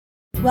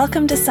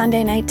Welcome to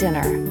Sunday Night Dinner,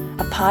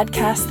 a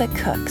podcast that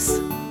cooks.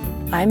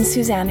 I'm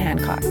Suzanne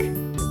Hancock.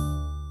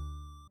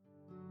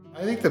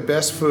 I think the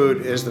best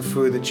food is the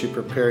food that you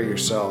prepare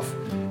yourself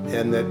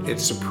and that it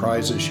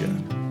surprises you,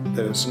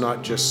 that it's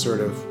not just sort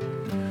of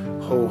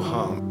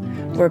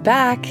ho-hum. We're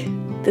back.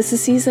 This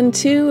is season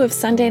 2 of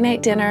Sunday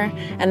Night Dinner,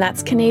 and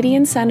that's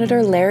Canadian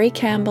Senator Larry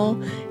Campbell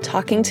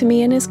talking to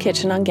me in his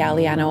kitchen on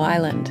Galiano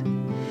Island.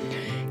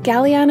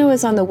 Galiano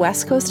is on the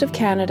west coast of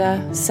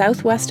Canada,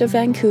 southwest of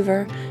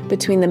Vancouver,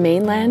 between the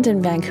mainland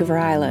and Vancouver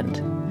Island.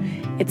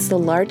 It's the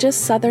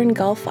largest southern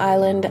Gulf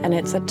island, and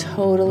it's a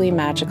totally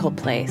magical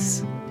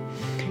place.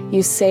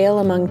 You sail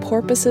among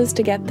porpoises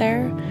to get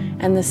there,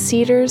 and the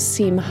cedars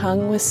seem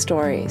hung with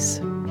stories.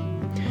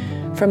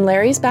 From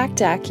Larry's back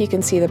deck, you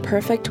can see the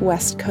perfect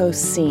west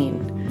coast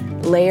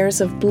scene.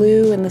 Layers of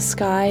blue in the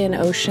sky and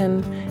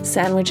ocean,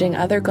 sandwiching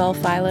other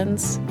Gulf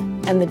islands,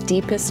 and the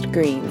deepest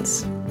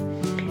greens.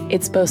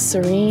 It's both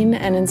serene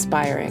and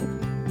inspiring.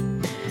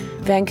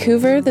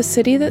 Vancouver, the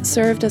city that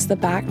served as the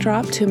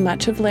backdrop to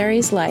much of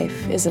Larry's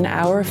life, is an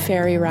hour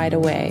ferry ride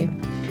away.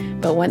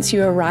 But once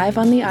you arrive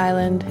on the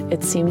island,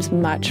 it seems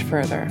much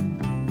further.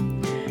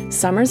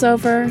 Summer's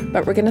over,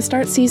 but we're going to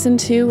start season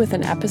 2 with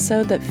an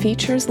episode that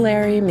features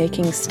Larry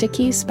making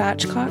sticky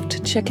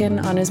spatchcocked chicken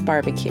on his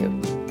barbecue.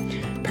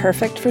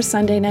 Perfect for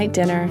Sunday night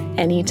dinner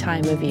any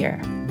time of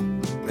year.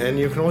 And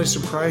you can only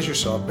surprise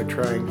yourself by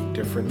trying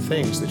different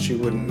things that you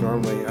wouldn't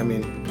normally.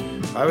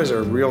 I was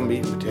a real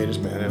meat and potatoes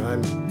man,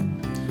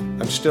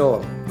 and I'm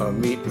still a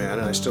meat man,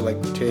 and I still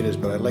like potatoes,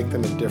 but I like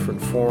them in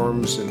different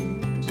forms,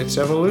 and it's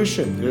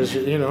evolution.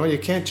 You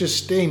can't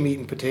just stay meat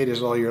and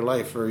potatoes all your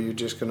life, or you're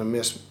just going to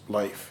miss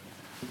life.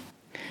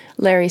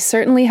 Larry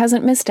certainly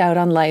hasn't missed out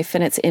on life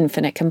and its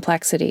infinite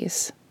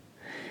complexities.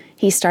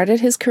 He started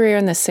his career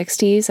in the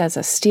 60s as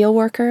a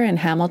steelworker in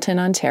Hamilton,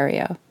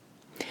 Ontario.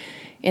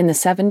 In the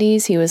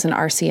 70s, he was an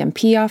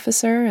RCMP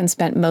officer and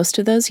spent most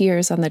of those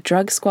years on the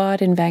drug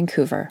squad in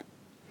Vancouver.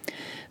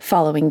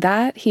 Following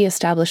that, he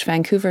established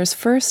Vancouver's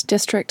first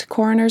district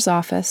coroner's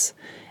office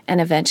and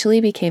eventually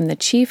became the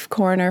chief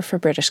coroner for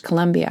British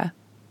Columbia.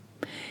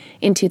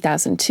 In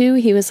 2002,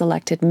 he was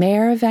elected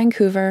mayor of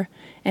Vancouver,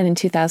 and in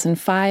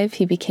 2005,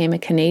 he became a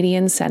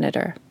Canadian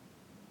senator.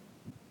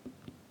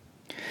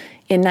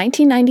 In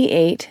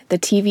 1998, the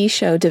TV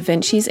show Da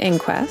Vinci's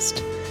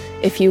Inquest.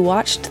 If you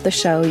watched the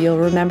show, you'll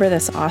remember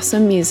this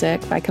awesome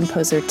music by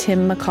composer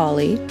Tim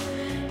McCauley.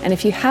 And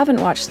if you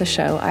haven't watched the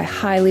show, I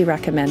highly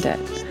recommend it.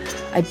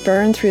 I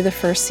burned through the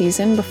first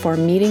season before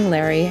meeting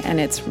Larry,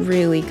 and it's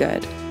really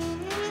good.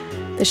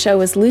 The show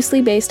was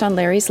loosely based on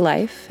Larry's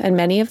life, and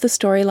many of the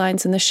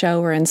storylines in the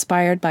show were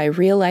inspired by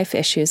real-life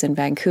issues in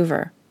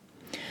Vancouver.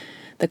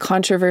 The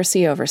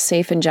controversy over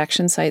safe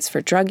injection sites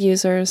for drug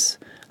users,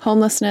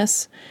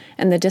 homelessness,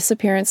 and the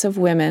disappearance of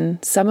women,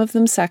 some of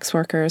them sex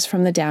workers,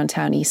 from the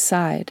downtown east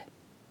side.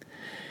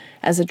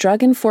 As a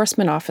drug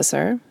enforcement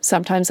officer,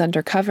 sometimes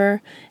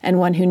undercover, and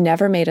one who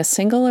never made a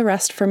single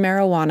arrest for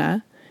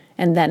marijuana,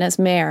 and then as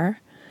mayor,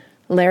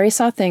 Larry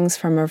saw things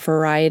from a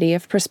variety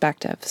of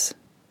perspectives.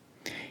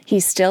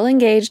 He's still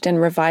engaged in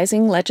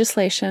revising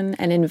legislation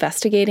and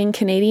investigating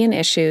Canadian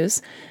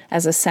issues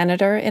as a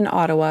senator in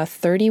Ottawa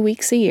 30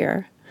 weeks a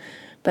year,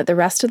 but the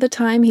rest of the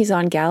time he's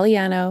on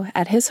Galiano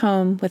at his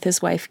home with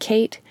his wife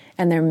Kate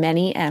and their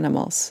many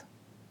animals.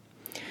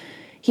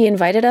 He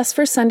invited us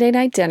for Sunday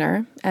night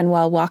dinner, and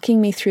while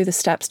walking me through the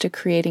steps to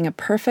creating a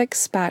perfect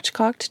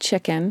spatchcocked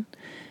chicken,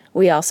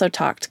 we also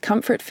talked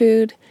comfort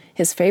food,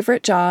 his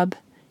favorite job,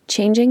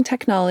 changing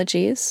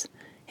technologies,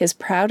 his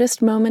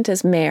proudest moment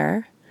as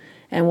mayor,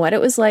 and what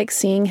it was like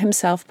seeing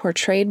himself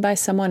portrayed by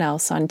someone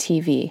else on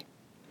TV.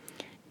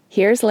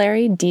 Here's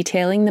Larry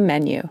detailing the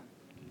menu.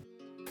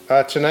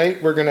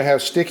 Tonight we're going to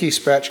have sticky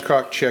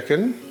spatchcocked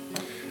chicken.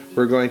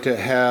 We're going to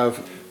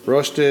have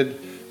roasted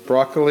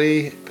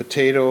broccoli,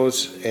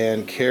 potatoes,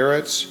 and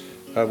carrots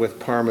with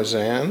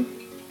parmesan.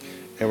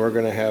 And we're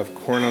going to have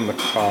corn on the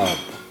cob.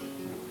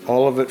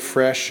 All of it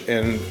fresh,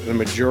 and the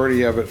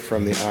majority of it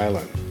from the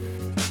island.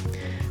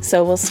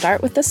 So we'll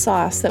start with the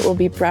sauce that will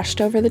be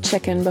brushed over the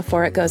chicken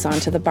before it goes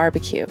onto the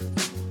barbecue.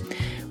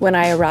 When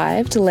I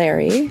arrived,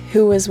 Larry,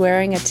 who was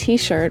wearing a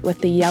t-shirt with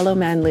the Yellow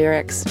Man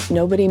lyrics,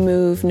 "Nobody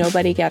move,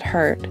 nobody get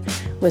hurt,"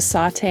 was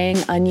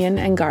sautéing onion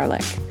and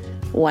garlic.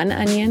 1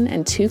 onion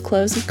and 2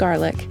 cloves of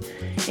garlic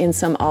in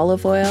some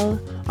olive oil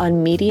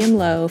on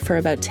medium-low for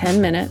about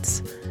 10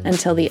 minutes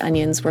until the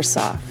onions were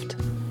soft.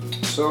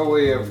 So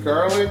we have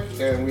garlic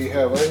and we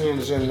have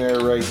onions in there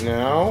right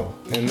now.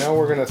 And now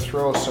we're going to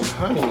throw some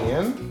honey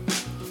in.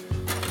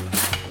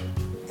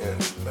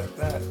 And let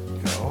that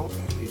go.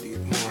 You need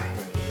more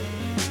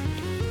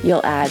honey.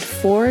 You'll add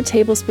 4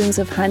 tablespoons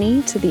of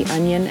honey to the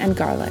onion and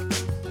garlic.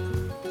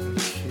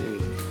 Okay.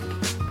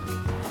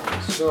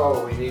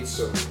 So we need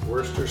some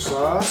Worcester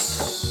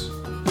sauce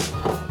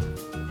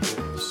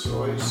and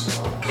soy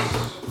sauce.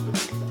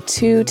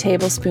 2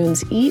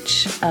 tablespoons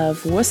each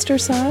of Worcester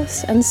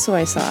sauce and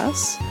soy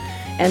sauce,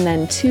 and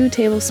then 2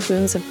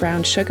 tablespoons of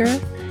brown sugar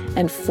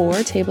and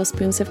 4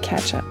 tablespoons of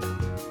ketchup.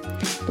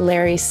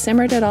 Larry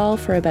simmered it all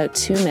for about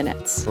 2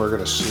 minutes. We're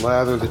going to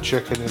slather the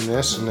chicken in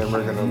this, and then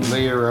we're going to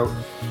layer out.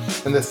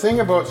 And the thing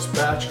about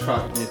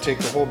spatchcocked, you take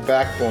the whole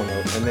backbone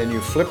out, and then you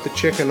flip the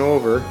chicken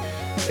over,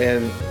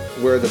 and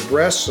where the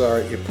breasts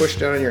are, you push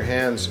down on your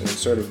hands and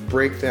sort of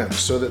break them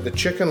so that the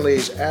chicken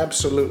lays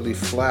absolutely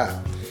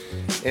flat.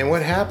 And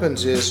what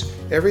happens is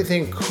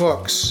everything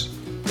cooks,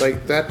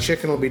 like that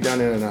chicken will be done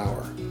in an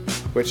hour,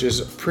 which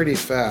is pretty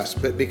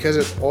fast. But because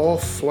it's all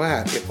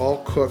flat, it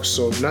all cooks,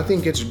 so nothing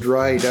gets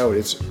dried out.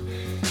 It's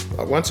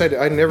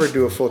I never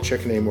do a full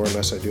chicken anymore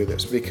unless I do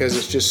this, because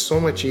it's just so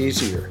much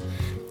easier.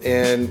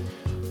 And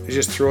you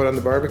just throw it on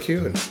the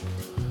barbecue and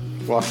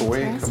walk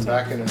away and come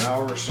back in an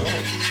hour or so.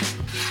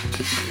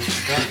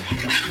 It's done.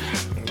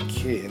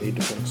 Okay, I need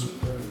to put some.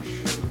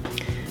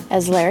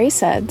 As Larry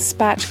said,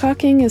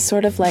 spatchcocking is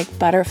sort of like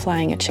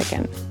butterflying a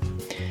chicken.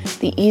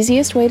 The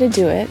easiest way to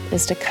do it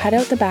is to cut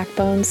out the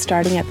backbone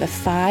starting at the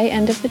thigh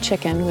end of the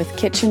chicken with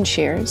kitchen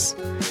shears.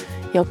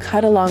 You'll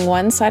cut along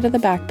one side of the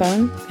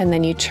backbone, and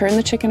then you turn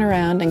the chicken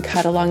around and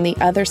cut along the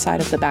other side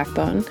of the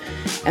backbone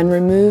and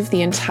remove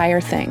the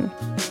entire thing.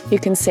 You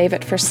can save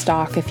it for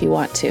stock if you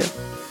want to.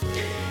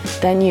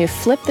 Then you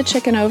flip the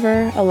chicken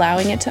over,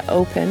 allowing it to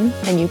open,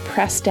 and you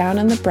press down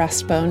on the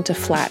breastbone to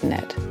flatten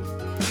it.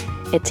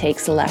 It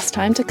takes less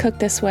time to cook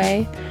this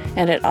way,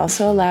 and it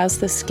also allows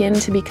the skin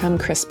to become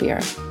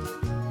crispier.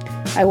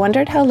 I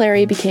wondered how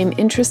Larry became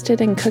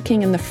interested in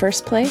cooking in the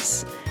first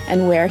place,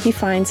 and where he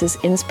finds his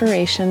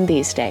inspiration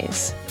these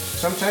days.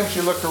 Sometimes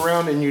you look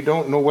around and you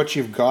don't know what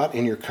you've got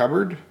in your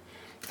cupboard,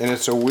 and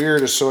it's a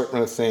weird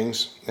assortment of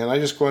things. And I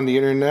just go on the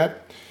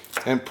internet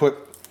and put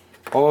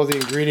all of the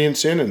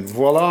ingredients in, and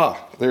voila,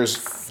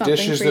 there's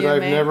dishes that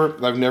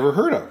I've never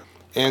heard of.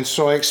 And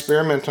so I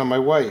experiment on my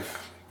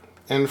wife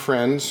and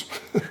friends,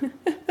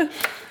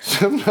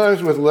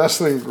 sometimes with less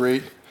than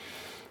great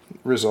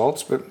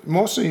results, but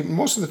most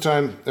of the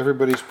time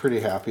everybody's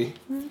pretty happy.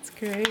 That's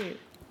great.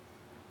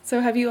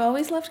 So have you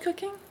always loved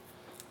cooking?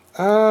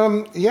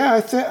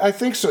 Yeah, I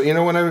think so. You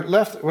know, when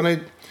I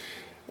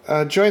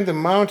joined the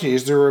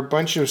Mounties, there were a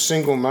bunch of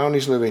single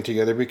Mounties living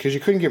together because you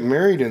couldn't get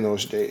married in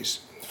those days.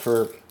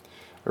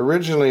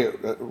 Originally,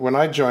 when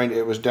I joined,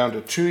 it was down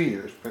to 2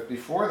 years, but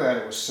before that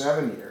it was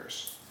 7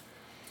 years.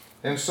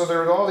 And so there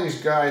were all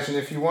these guys, and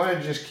if you wanted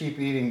to just keep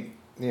eating,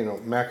 you know,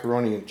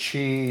 macaroni and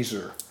cheese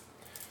or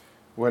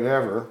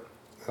whatever,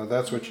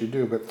 that's what you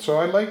do. But so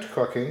I liked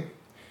cooking,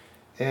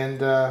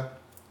 and I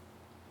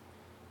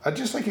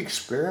just like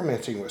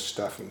experimenting with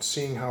stuff and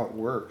seeing how it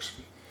works,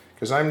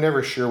 because I'm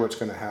never sure what's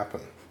going to happen,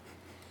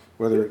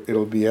 whether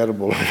it'll be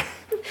edible, or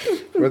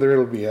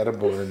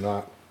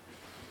not.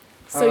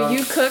 So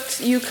you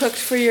cooked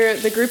for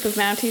the group of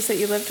Mounties that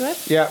you lived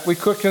with? Yeah, we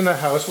cooked in the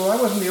house. Well, I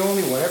wasn't the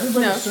only one.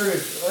 Everybody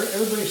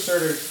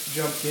sort of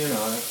jumped in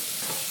on it.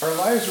 Our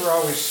lives were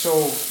always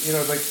so, you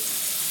know, like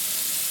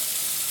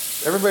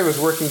everybody was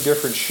working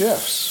different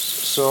shifts.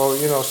 So,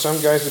 you know, some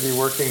guys would be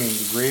working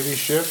the gravy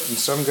shift, and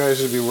some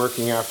guys would be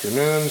working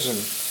afternoons, and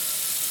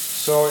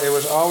so it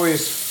was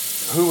always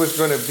who was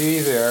going to be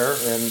there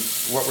and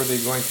what were they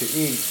going to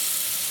eat.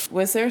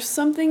 Was there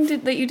something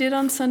that you did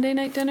on Sunday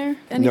night dinner?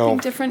 Anything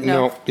different?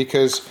 No,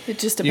 because it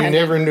just you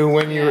never knew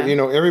when you were, you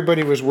know,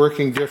 everybody was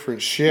working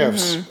different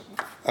shifts.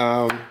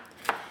 Mm-hmm.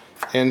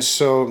 And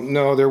so,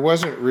 no, there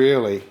wasn't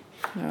really.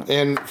 No.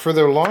 And for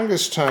the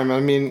longest time, I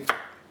mean,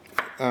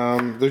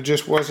 there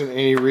just wasn't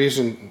any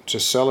reason to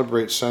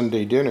celebrate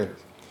Sunday dinner.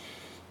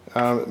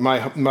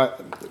 My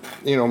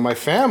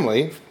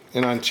family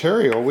in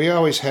Ontario, we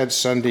always had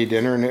Sunday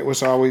dinner, and it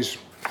was always,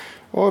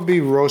 it'd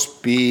be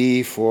roast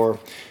beef, or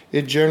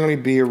it'd generally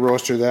be a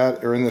roast or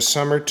that, or in the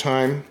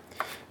summertime,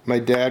 my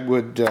dad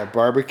would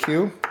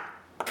barbecue.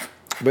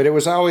 But it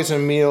was always a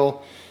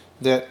meal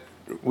that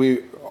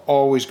we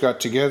always got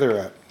together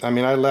at. I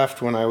mean, I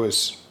left when I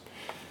was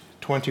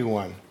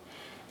 21.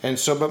 And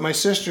so, but my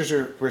sisters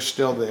were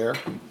still there.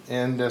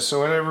 And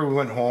so whenever we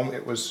went home,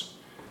 it was,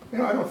 you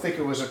know, I don't think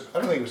it was a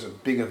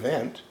big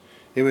event.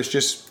 It was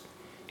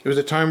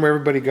a time where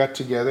everybody got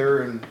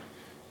together, and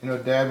you know,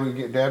 Dad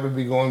would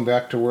be going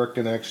back to work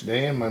the next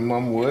day, and my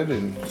mom would.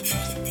 And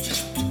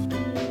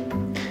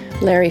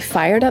Larry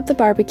fired up the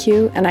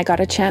barbecue, and I got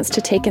a chance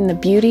to take in the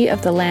beauty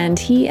of the land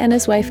he and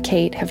his wife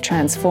Kate have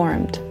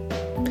transformed.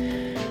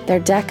 Their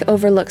deck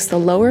overlooks the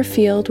lower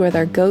field where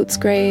their goats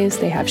graze.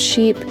 They have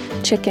sheep,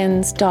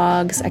 chickens,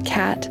 dogs, a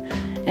cat,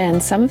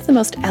 and some of the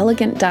most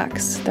elegant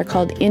ducks. They're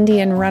called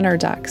Indian runner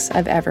ducks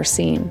I've ever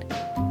seen.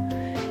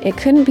 It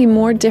couldn't be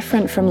more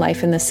different from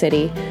life in the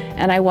city,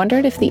 and I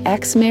wondered if the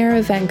ex-mayor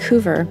of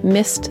Vancouver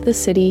missed the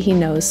city he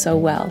knows so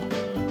well.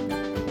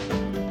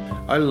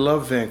 I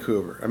love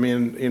Vancouver. I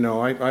mean, you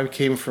know, I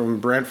came from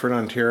Brantford,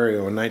 Ontario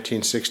in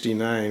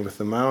 1969 with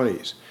the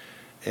Mounties,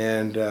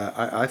 and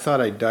I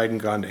thought I'd died and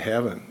gone to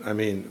heaven. I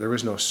mean, there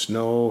was no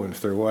snow, and if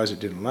there was, it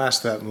didn't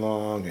last that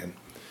long,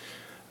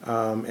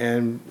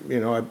 and you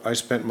know, I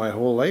spent my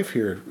whole life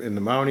here in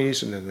the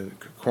Mounties and in the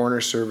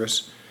coroner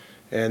service,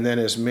 and then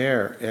as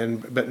mayor.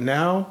 But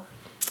now,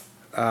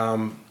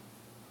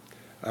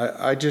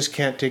 I just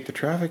can't take the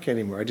traffic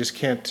anymore. I just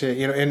can't,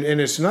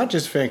 and it's not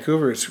just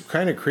Vancouver. It's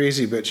kind of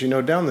crazy, but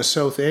down the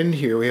south end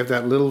here, we have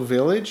that little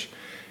village.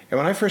 And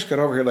when I first got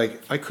over here,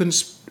 I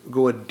couldn't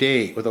go a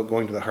day without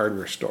going to the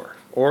hardware store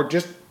or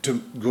just to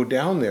go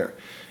down there.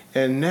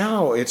 And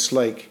now it's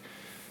like,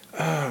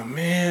 oh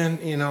man,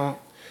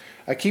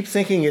 I keep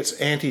thinking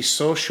it's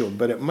antisocial,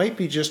 but it might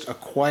be just a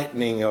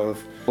quietening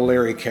of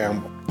Larry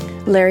Campbell.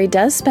 Larry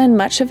does spend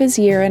much of his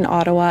year in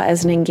Ottawa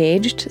as an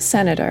engaged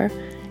senator,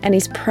 and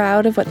he's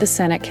proud of what the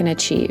Senate can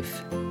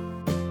achieve.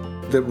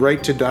 The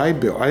Right to Die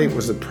bill, I think,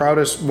 was the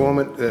proudest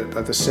moment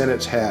that the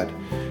Senate's had.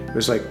 It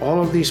was like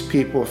all of these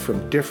people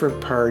from different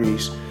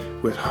parties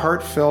with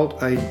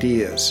heartfelt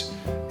ideas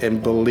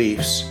and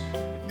beliefs,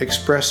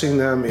 expressing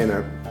them in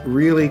a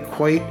really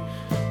quite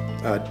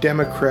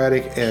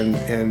democratic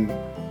and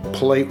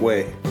polite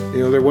way.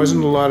 There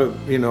wasn't a lot of,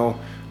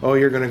 oh,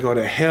 you're going to go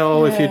to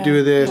hell if you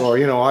do this, or,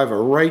 I have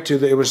a right to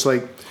this. It was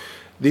like,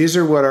 these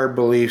are what our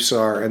beliefs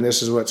are, and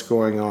this is what's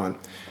going on.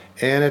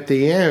 And at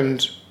the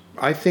end,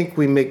 I think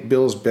we make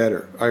bills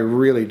better. I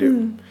really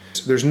do.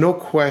 There's no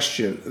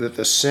question that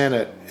the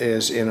Senate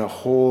is in a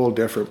whole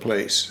different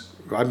place.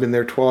 I've been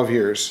there 12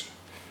 years,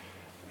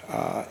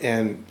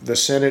 and the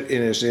Senate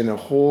is in a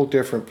whole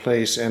different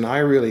place, and I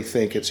really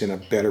think it's in a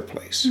better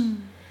place.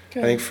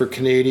 I think for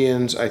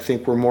Canadians, I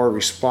think we're more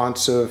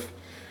responsive.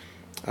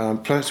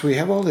 Plus, we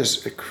have all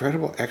this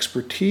incredible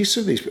expertise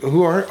of these people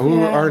who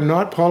are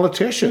not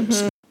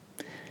politicians.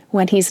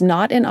 When he's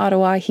not in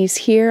Ottawa, he's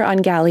here on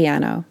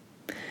Galliano.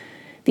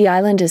 The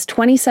island is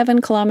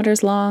 27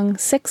 kilometers long,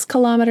 6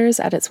 kilometers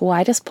at its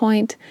widest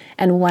point,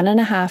 and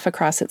 1.5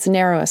 across its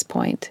narrowest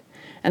point,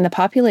 and the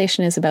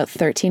population is about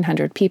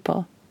 1,300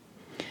 people.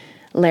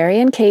 Larry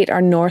and Kate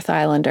are North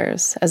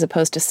Islanders, as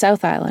opposed to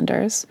South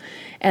Islanders,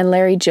 and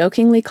Larry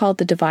jokingly called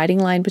the dividing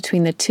line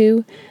between the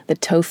two the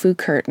tofu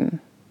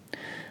curtain.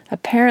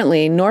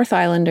 Apparently, North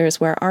Islanders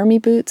wear army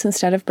boots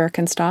instead of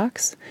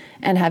Birkenstocks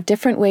and have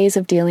different ways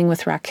of dealing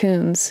with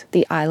raccoons,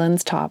 the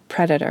island's top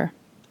predator.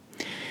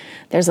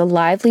 There's a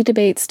lively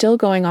debate still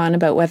going on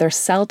about whether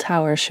cell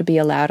towers should be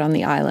allowed on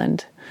the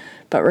island.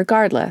 But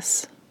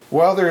regardless...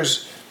 Well,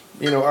 there's,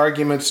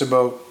 arguments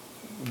about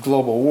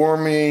global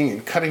warming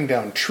and cutting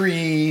down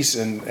trees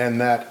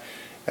and that.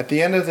 At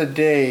the end of the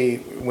day,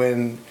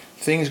 when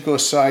things go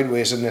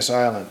sideways in this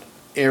island,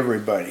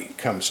 everybody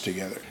comes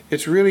together.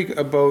 It's really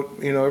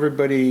about,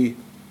 everybody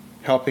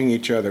helping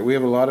each other. We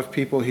have a lot of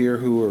people here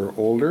who are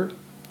older.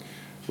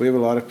 We have a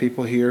lot of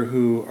people here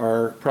who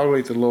are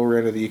probably at the lower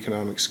end of the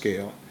economic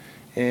scale.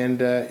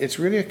 And it's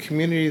really a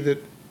community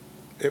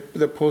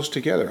that pulls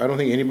together. I don't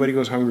think anybody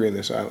goes hungry in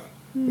this island.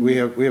 We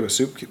have a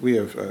soup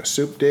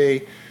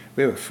day,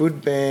 we have a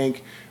food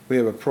bank, we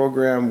have a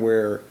program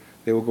where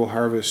they will go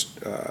harvest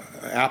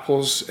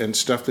apples and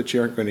stuff that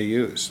you aren't going to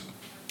use.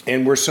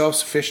 And we're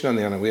self-sufficient on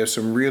the island. We have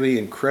some really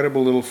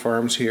incredible little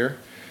farms here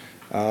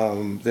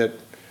that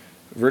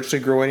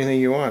virtually grow anything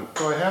you want.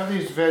 So I have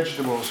these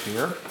vegetables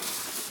here.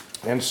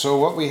 And so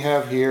what we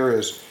have here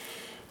is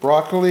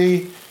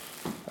broccoli,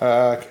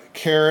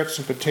 carrots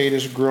and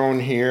potatoes grown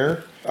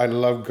here. I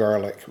love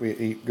garlic. We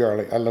eat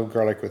garlic. I love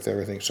garlic with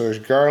everything. So there's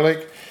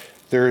garlic.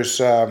 There's,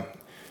 what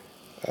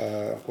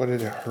are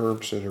the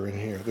herbs that are in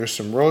here? There's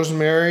some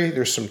rosemary.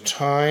 There's some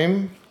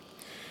thyme.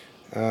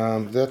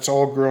 That's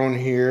all grown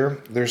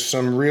here. There's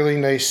some really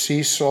nice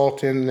sea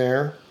salt in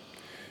there.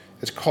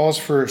 It calls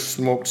for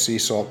smoked sea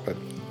salt, but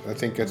I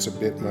think that's a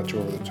bit much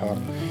over the top.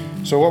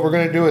 So what we're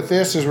going to do with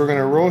this is we're going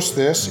to roast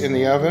this in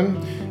the oven.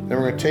 Then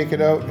we're going to take it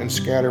out and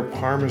scatter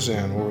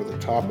Parmesan over the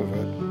top of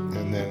it,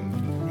 and then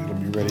it'll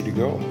be ready to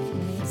go.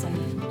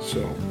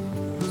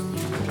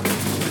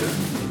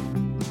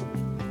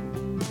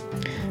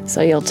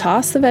 So you'll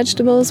toss the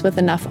vegetables with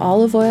enough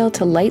olive oil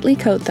to lightly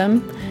coat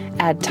them,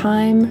 add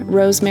thyme,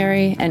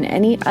 rosemary, and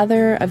any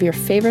other of your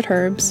favorite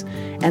herbs,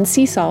 and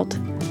sea salt,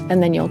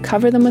 and then you'll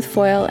cover them with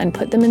foil and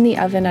put them in the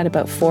oven at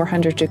about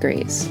 400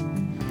 degrees.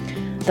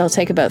 They'll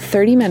take about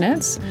 30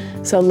 minutes,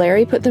 so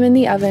Larry put them in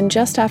the oven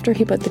just after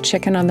he put the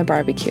chicken on the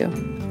barbecue.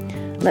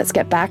 Let's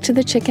get back to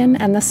the chicken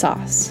and the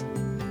sauce.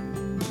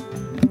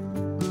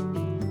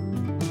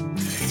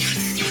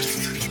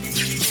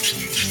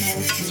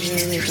 That's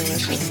really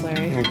delicious,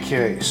 Larry.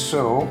 Okay,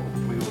 so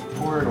we will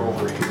pour it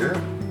over here,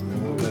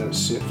 and we'll let it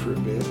sit for a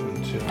bit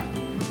until...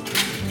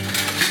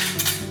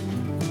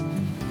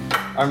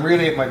 I'm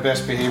really at my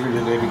best behavior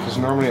today because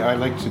normally I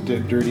like to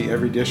dirty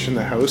every dish in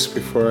the house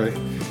before I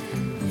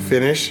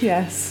finish.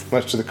 Yes.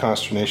 Much to the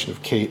consternation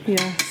of Kate.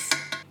 Yes.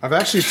 I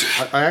actually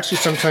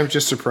sometimes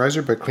just surprise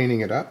her by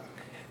cleaning it up.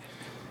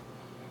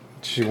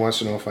 She wants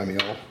to know if I'm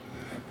ill.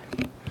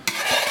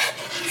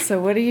 So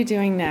what are you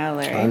doing now,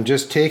 Larry? I'm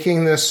just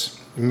taking this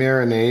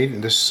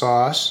marinade, this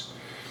sauce,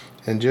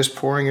 and just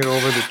pouring it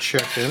over the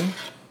chicken.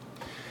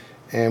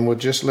 And we'll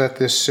just let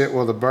this sit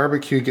while the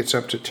barbecue gets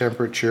up to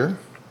temperature.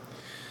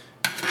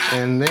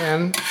 And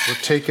then we'll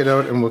take it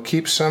out and we'll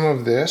keep some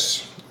of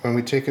this. When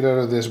we take it out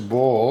of this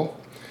bowl,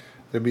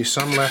 there'll be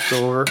some left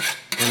over,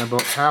 and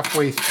about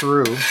halfway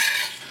through,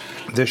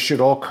 this should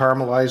all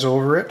caramelize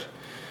over it.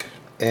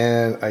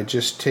 and I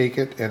just take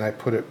it and I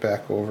put it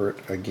back over it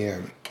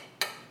again.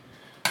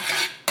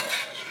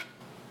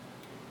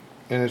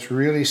 And it's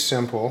really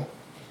simple,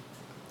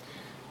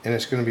 and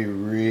it's going to be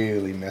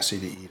really messy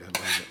to eat. I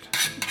love it.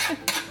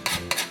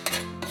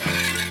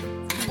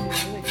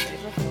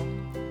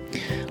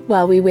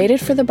 While we waited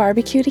for the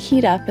barbecue to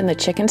heat up and the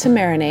chicken to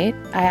marinate,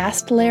 I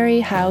asked Larry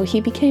how he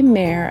became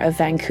mayor of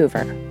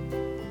Vancouver.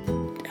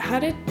 How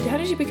did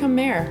you become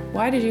mayor?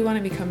 Why did you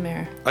want to become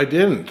mayor? I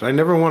didn't. I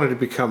never wanted to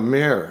become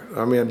mayor.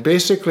 I mean,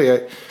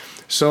 basically,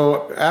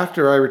 so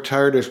after I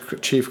retired as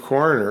chief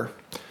coroner,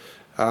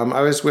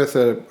 I was with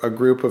a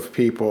group of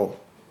people.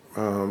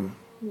 It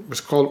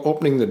was called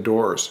Opening the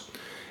Doors.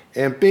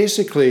 And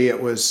basically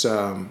it was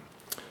the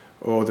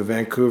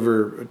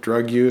Vancouver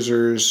drug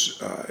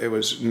users, it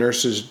was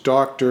nurses,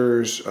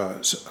 doctors,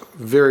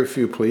 very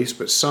few police,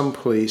 but some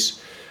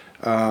police,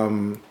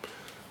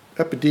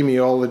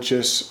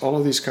 epidemiologists, all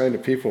of these kind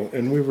of people.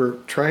 And we were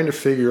trying to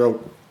figure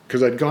out,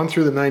 because I'd gone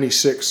through the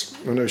 96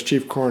 when I was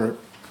chief coroner,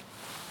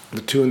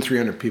 the 200 and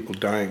 300 people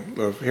dying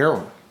of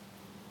heroin.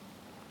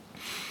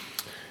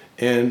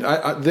 And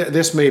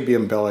this may be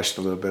embellished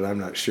a little bit, I'm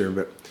not sure,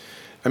 but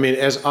I mean,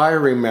 as I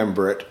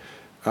remember it,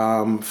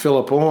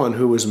 Philip Owen,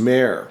 who was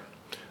mayor,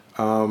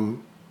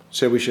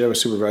 said we should have a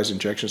supervised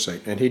injection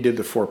site, and he did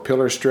the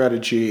 4-pillar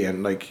strategy,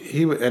 and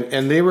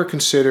and they were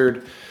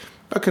considered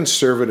a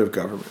conservative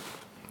government,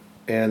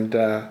 and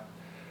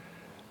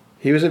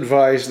he was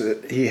advised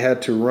that he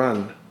had to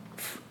run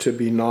to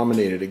be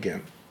nominated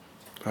again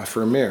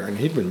for mayor, and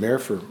he'd been mayor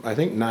for I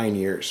think 9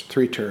 years,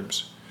 3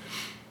 terms.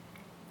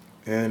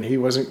 And he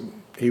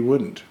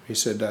wouldn't. He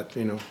said that,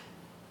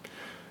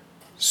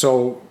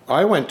 So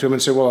I went to him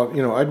and said, well,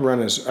 I'd run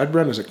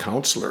as a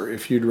councillor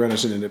if you'd run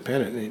as an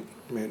independent.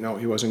 And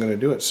he wasn't going to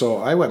do it. So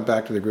I went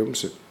back to the group and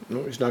said,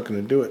 no, he's not going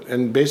to do it.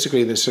 And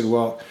basically they said,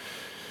 well,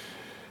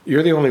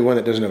 you're the only one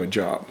that doesn't have a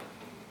job.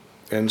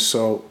 And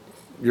so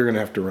you're going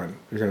to have to run.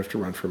 You're going to have to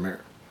run for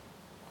mayor.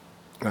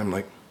 And I'm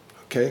like,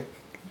 okay,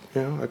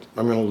 I'm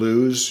going to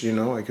lose,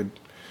 I could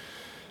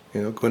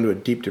go into a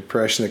deep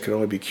depression that could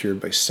only be cured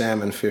by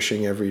salmon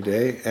fishing every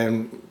day.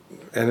 And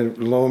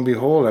lo and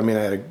behold, I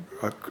had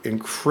an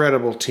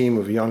incredible team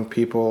of young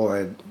people.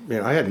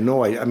 I had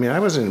no idea.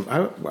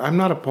 I'm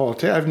not a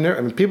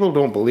politician. People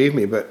don't believe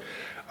me, but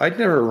I'd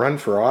never run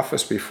for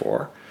office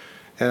before.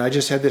 And I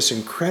just had this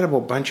incredible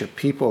bunch of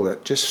people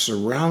that just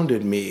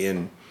surrounded me.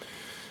 And,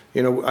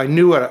 I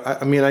knew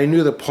I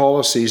knew the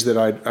policies that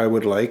I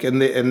would like,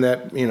 and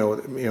that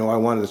I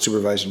wanted a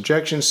supervised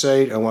injection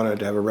site. I wanted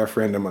to have a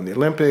referendum on the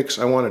Olympics.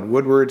 I wanted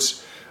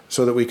Woodward's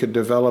so that we could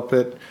develop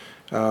it.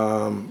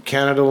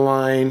 Canada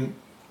Line,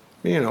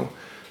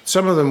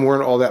 some of them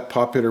weren't all that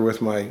popular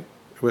with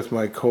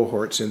my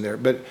cohorts in there,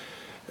 but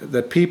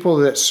the people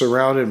that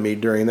surrounded me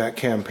during that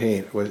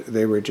campaign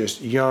they were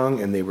just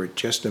young and they were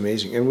just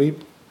amazing, and we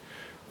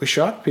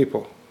shocked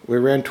people. We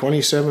ran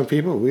 27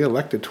 people. We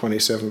elected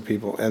 27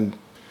 people, and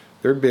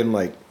there'd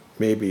been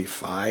maybe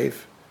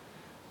 5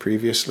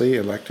 previously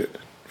elected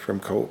from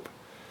Cope.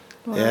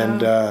 Wow.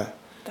 And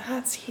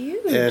that's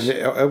huge. And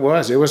it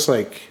was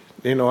like,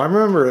 I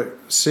remember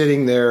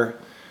sitting there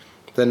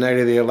the night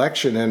of the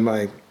election, and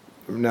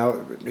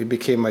now he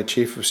became my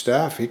chief of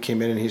staff. He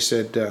came in and he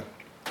said,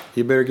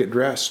 you better get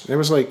dressed. And it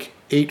was like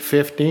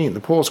 8:15. The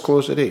polls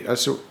closed at 8. I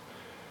said,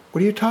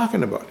 what are you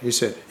talking about? He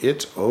said,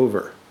 it's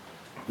over.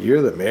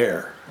 You're the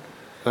mayor.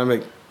 I'm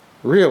like,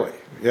 really?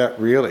 Yeah,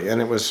 really.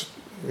 And it was,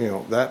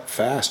 that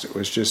fast. It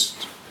was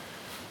just,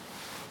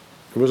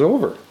 it was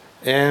over.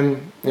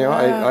 And Wow.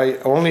 I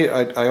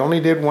only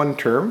did 1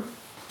 term.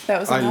 That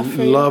was enough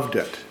for I you? loved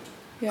it.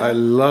 Yeah. I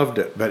loved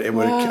it, but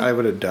I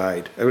would have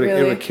died. It would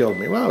Really? have killed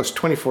me. Well, it was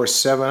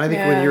 24/7. I think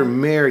Yeah. when you're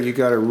mayor, you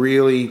got to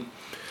really.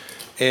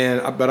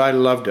 But I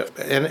loved it,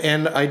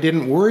 and I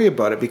didn't worry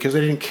about it because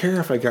I didn't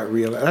care if I got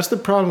reelected. That's the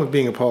problem with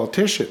being a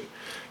politician.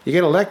 You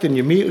get elected, and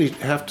you immediately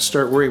have to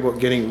start worrying about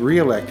getting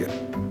reelected.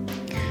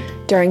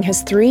 During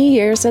his 3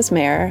 years as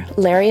mayor,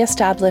 Larry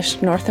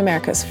established North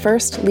America's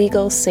first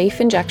legal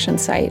safe injection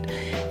site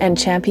and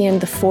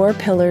championed the 4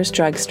 pillars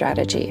drug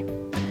strategy.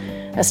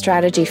 A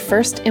strategy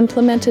first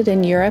implemented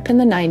in Europe in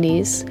the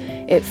 90s,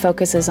 it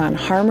focuses on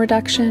harm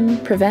reduction,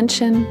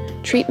 prevention,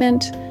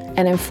 treatment,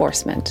 and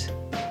enforcement.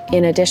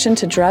 In addition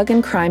to drug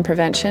and crime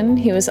prevention,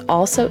 he was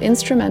also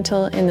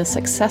instrumental in the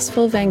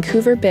successful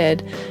Vancouver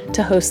bid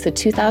to host the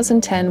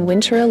 2010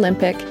 Winter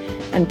Olympic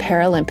and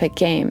Paralympic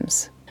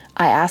Games.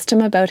 I asked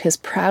him about his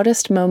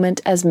proudest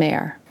moment as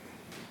mayor.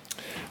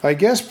 I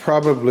guess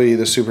probably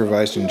the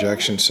supervised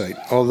injection site.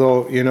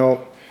 Although,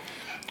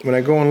 when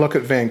I go and look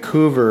at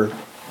Vancouver,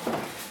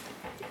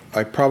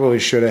 I probably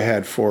should have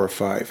had 4 or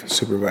 5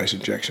 supervised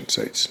injection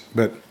sites.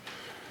 But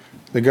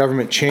the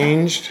government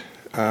changed.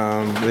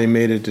 They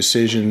made a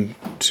decision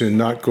to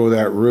not go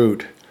that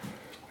route,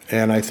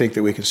 and I think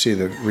that we can see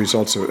the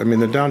results of it.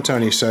 The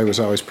downtown east side was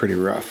always pretty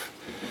rough,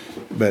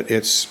 but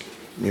it's,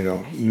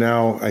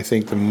 now I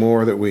think the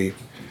more that we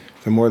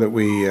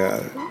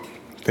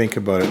think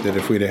about it, that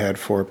if we'd have had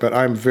 4, but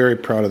I'm very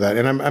proud of that,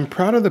 and I'm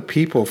proud of the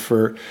people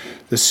for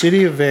the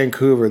city of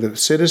Vancouver, the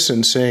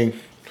citizens saying,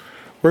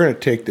 we're going to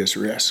take this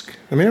risk.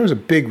 I mean, it was a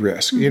big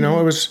risk. You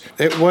know,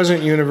 it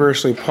wasn't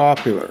universally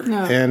popular.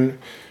 No. And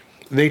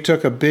they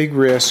took a big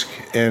risk,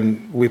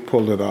 and we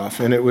pulled it off.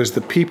 And it was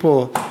the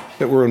people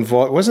that were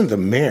involved. It wasn't the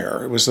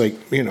mayor. It was like,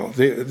 you know,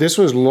 this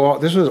was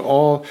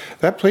all,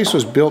 that place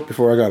was built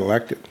before I got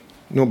elected.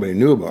 Nobody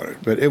knew about it,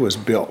 but it was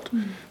built.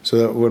 So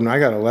that when I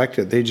got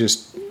elected, they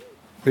just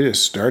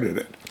started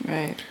it.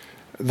 Right.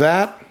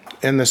 That,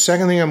 and the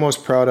second thing I'm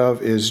most proud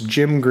of is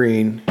Jim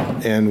Green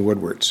and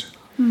Woodward's.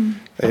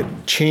 It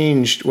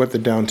changed what the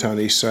downtown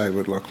east side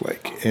would look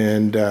like.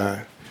 And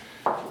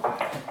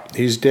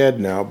he's dead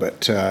now,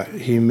 but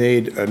he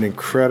made an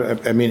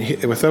incredible, I mean,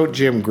 without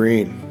Jim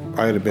Green,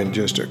 I'd have been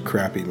just a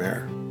crappy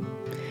mayor.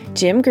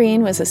 Jim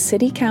Green was a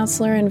city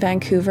councillor in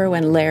Vancouver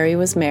when Larry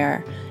was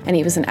mayor, and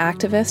he was an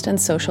activist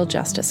and social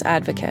justice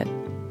advocate.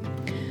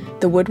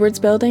 The Woodward's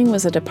building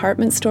was a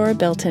department store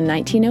built in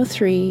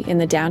 1903 in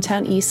the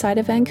downtown east side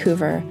of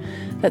Vancouver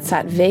that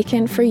sat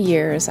vacant for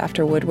years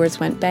after Woodward's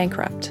went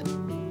bankrupt.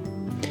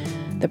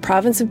 The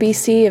province of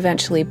BC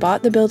eventually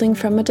bought the building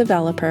from a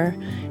developer,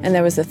 and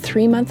there was a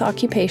 3-month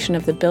occupation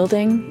of the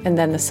building and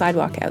then the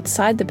sidewalk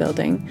outside the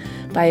building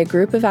by a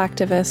group of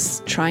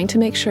activists trying to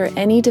make sure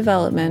any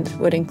development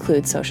would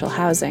include social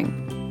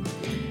housing.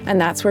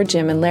 And that's where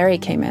Jim and Larry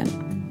came in.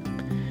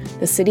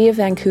 The city of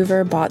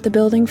Vancouver bought the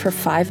building for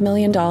 $5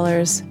 million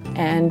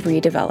and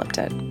redeveloped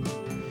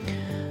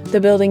it.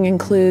 The building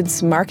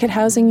includes market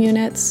housing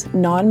units,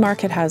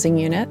 non-market housing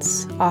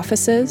units,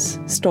 offices,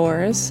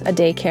 stores, a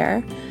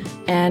daycare,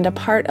 and a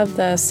part of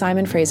the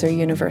Simon Fraser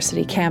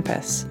University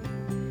campus.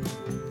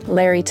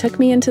 Larry took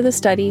me into the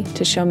study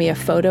to show me a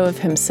photo of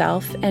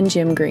himself and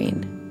Jim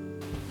Green.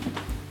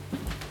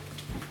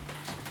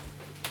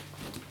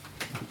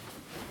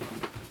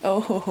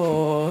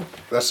 Oh.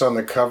 That's on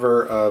the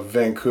cover of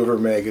Vancouver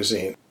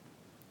magazine.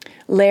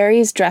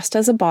 Larry's dressed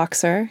as a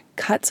boxer,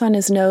 cuts on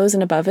his nose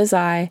and above his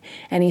eye,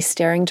 and he's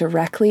staring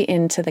directly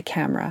into the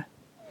camera.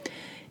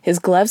 His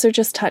gloves are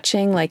just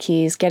touching like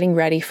he's getting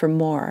ready for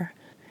more.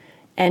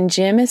 And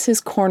Jim is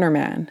his corner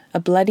man, a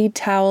bloodied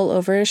towel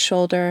over his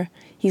shoulder.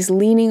 He's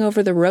leaning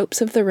over the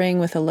ropes of the ring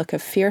with a look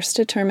of fierce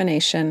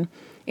determination,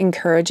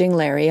 encouraging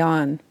Larry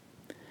on.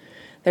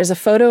 There's a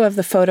photo of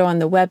the photo on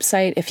the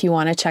website if you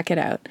want to check it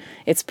out.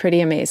 It's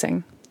pretty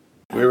amazing.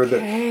 We were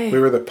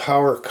the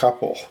power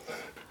couple.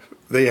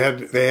 They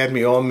had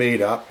me all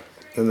made up,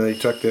 and they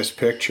took this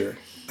picture.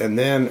 And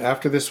then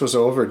after this was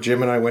over,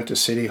 Jim and I went to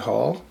City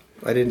Hall.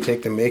 I didn't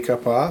take the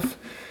makeup off.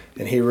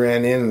 And he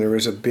ran in, and there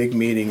was a big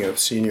meeting of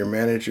senior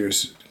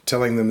managers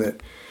telling them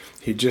that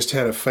he just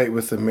had a fight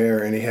with the mayor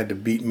and he had to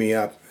beat me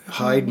up,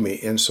 hide me.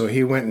 And so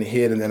he went and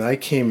hid, and then I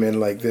came in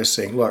like this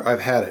saying, look,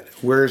 I've had it.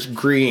 Where's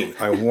Green?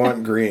 I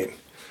want Green.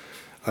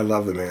 I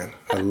love the man.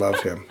 I love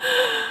him.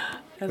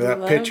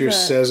 That picture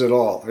says it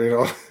all, you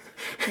know.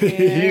 Yeah.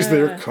 He's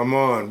there. Come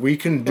on. We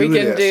can do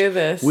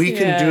this. We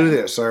can do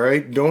this, all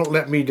right? Don't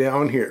let me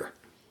down here.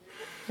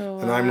 Oh, wow.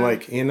 And I'm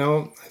like, you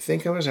know, I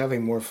think I was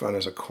having more fun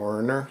as a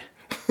coroner.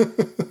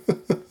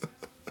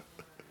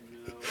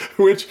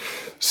 Which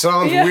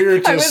sounds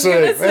weird to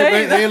say.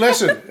 Hey,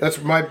 listen,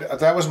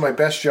 that was my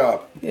best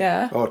job.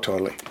 Yeah. Oh,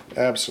 totally.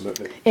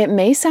 Absolutely. It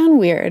may sound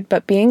weird,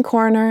 but being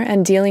coroner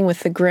and dealing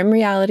with the grim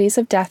realities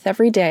of death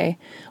every day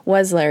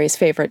was Larry's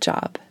favorite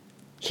job.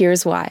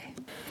 Here's why.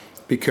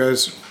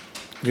 Because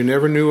you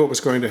never knew what was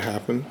going to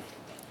happen.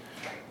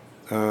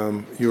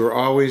 You were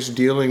always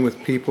dealing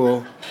with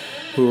people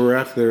who were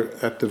at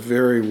the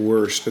very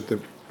worst,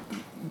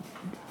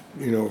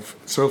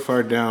 so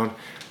far down,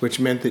 which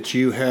meant that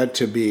you had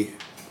to be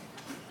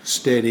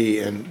steady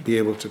and be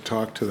able to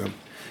talk to them.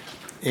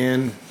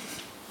 And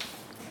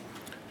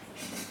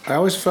I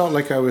always felt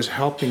like I was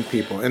helping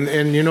people.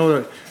 And you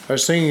know, I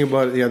was thinking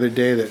about it the other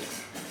day that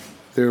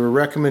there were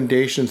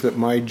recommendations that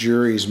my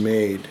juries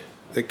made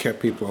that kept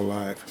people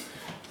alive.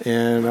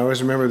 And I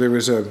always remember there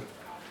was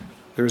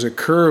a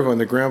curve on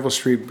the Granville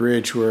Street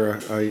Bridge where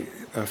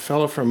a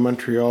fellow from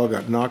Montreal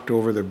got knocked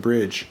over the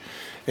bridge.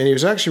 And he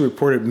was actually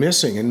reported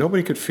missing, and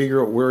nobody could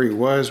figure out where he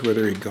was,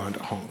 whether he'd gone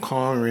to Hong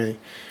Kong or anything.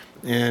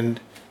 And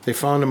they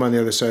found him on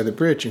the other side of the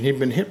bridge, and he'd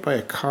been hit by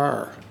a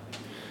car.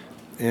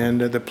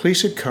 And the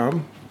police had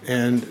come,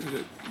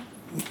 and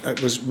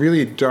it was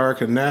really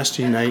dark, a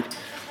nasty night.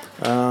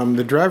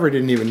 The driver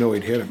didn't even know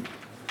he'd hit him.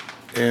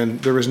 And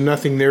there was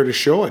nothing there to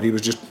show it. He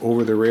was just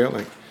over the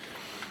railing.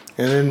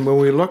 And then when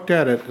we looked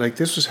at it, like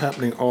this was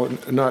happening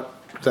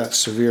not that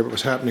severe, but it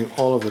was happening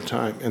all of the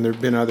time. And there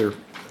had been other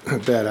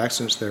bad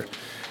accidents there.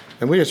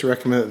 And we just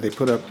recommend that they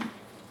put up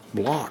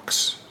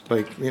blocks,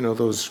 like, you know,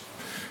 those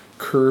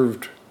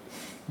curved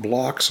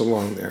blocks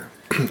along there.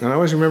 And I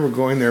always remember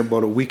going there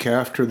about a week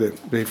after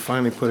that they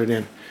finally put it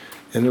in.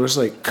 And it was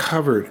like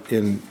covered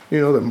in, you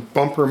know, the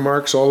bumper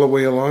marks all the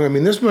way along. I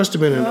mean, this must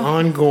have been an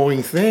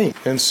ongoing thing.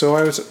 And so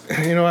I was,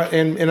 you know,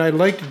 and I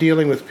liked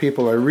dealing with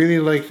people. I really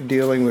liked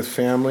dealing with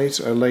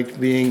families. I liked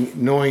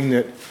knowing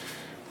that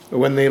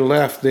when they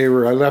left, I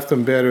left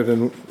them better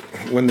than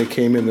when they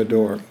came in the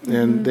door. Mm-hmm.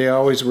 And they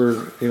always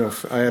were, you know,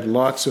 I had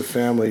lots of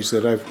families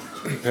that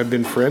have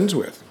been friends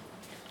with,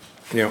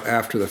 you know,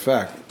 after the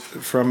fact.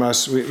 from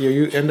us.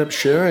 You end up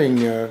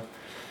sharing,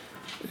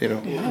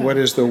 what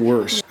is the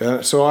worst.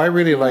 So I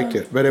really liked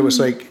it, but it was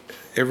like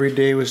every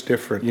day was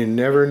different. You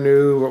never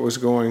knew what was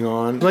going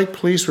on. Like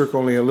police work,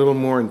 only a little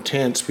more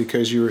intense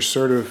because you were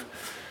sort of,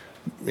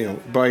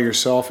 by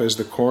yourself as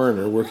the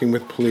coroner, working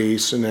with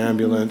police and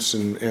ambulance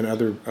and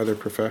other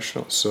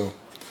professionals. So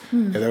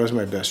that was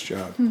my best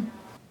job.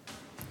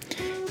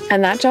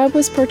 And that job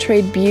was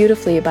portrayed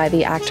beautifully by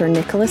the actor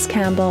Nicholas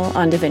Campbell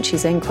on Da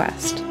Vinci's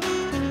Inquest.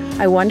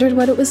 I wondered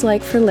what it was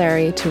like for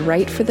Larry to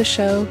write for the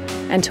show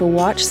and to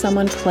watch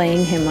someone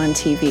playing him on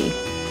TV.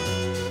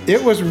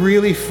 It was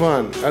really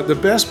fun. The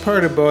best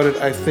part about it,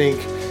 I think,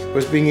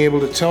 was being able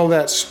to tell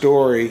that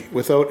story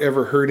without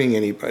ever hurting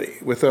anybody,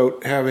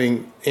 without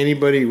having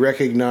anybody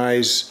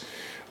recognize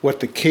what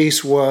the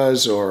case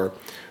was or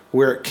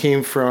where it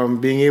came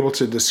from, being able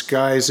to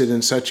disguise it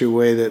in such a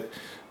way that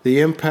the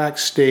impact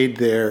stayed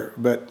there,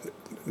 but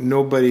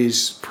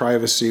nobody's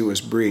privacy was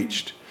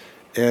breached.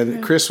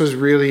 And Chris was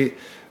really,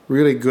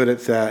 really good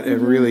at that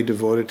and really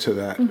devoted to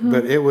that.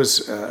 But it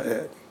was,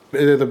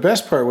 the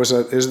best part was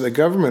is the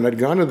government, I'd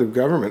gone to the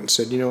government and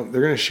said,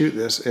 they're going to shoot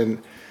this,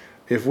 and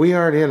if we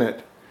aren't in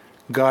it,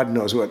 God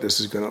knows what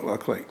this is going to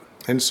look like.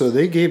 And so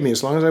they gave me,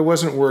 as long as I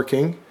wasn't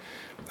working,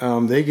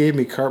 they gave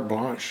me carte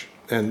blanche.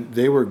 And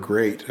they were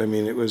great. I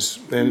mean, it was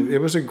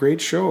a great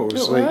show. It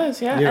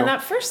was, yeah. And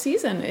that first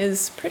season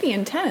is pretty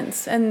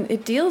intense, and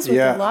it deals with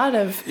a lot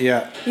of,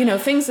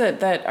 things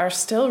that are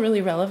still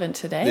really relevant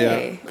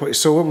today. Yeah.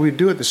 So what we'd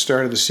do at the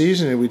start of the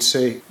season, we'd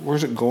say,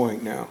 "Where's it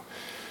going now?"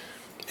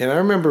 And I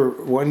remember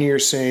one year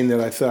saying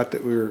that I thought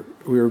that we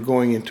were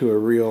going into a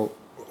real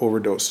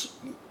overdose,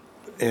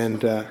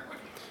 and I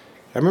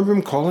remember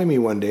him calling me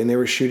one day, and they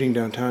were shooting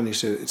downtown. He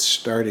said, "It's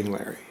starting,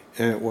 Larry."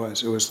 And it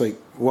was like,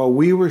 while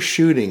we were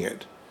shooting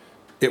it,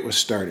 it was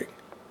starting.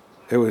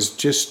 It was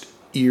just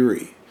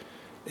eerie.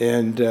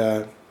 And,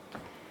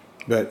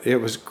 but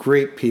it was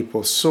great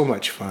people, so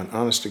much fun.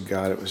 Honest to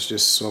God, it was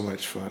just so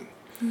much fun.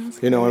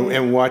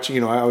 And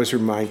watching, I always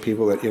remind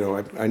people that,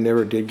 I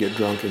never did get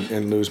drunk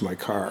and lose my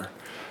car,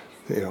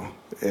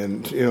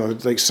 and,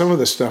 like some of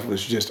the stuff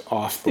was just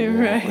off the wall.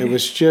 Right. It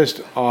was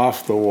just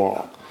off the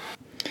wall.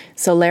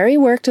 So Larry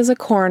worked as a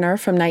coroner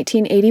from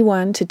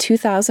 1981 to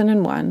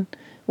 2001,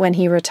 when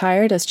he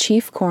retired as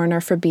chief coroner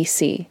for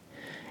BC,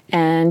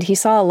 and he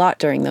saw a lot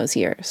during those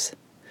years.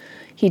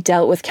 He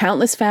dealt with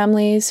countless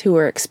families who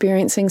were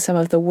experiencing some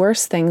of the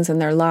worst things in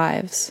their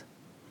lives.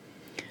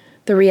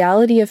 The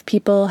reality of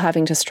people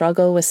having to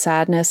struggle with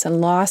sadness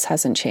and loss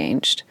hasn't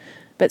changed,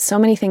 but so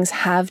many things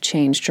have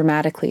changed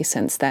dramatically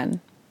since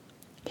then.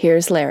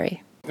 Here's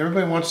Larry.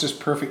 Everybody wants this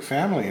perfect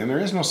family, and there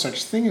is no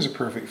such thing as a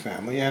perfect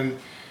family, and,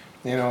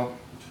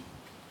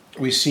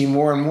 we see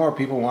more and more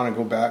people want to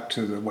go back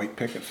to the white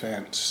picket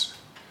fence,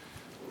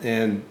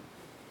 and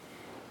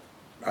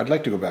I'd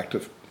like to go back to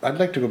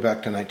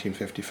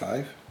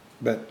 1955,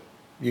 but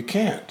you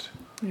can't.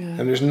 Yeah.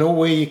 And there's no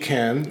way you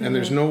can, and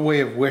there's no way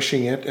of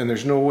wishing it, and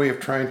there's no way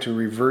of trying to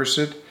reverse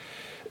it.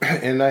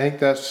 And I think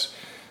that's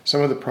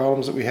some of the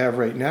problems that we have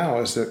right now,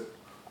 is that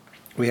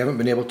we haven't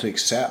been able to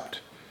accept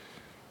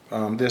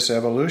this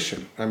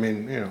evolution. I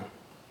mean,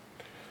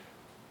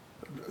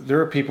 there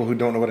are people who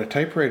don't know what a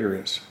typewriter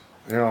is.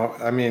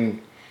 Every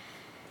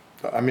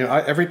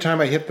time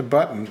I hit the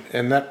button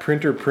and that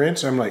printer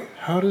prints, I'm like,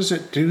 how does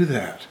it do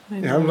that?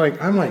 I'm like,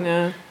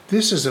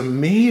 this is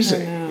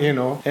amazing,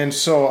 And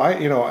so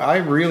I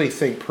really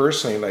think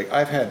personally,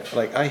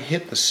 I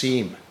hit the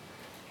seam.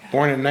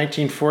 Born in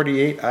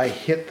 1948, I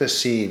hit the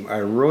seam.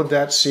 I rode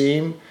that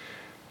seam.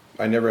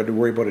 I never had to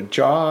worry about a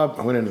job.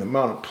 I went into the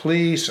mounted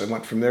police. I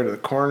went from there to the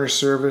coroner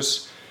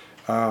service.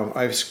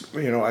 I've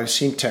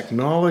seen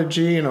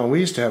technology. We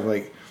used to have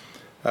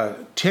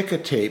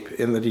ticket tape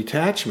in the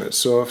detachment.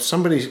 So if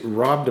somebody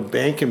robbed a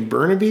bank in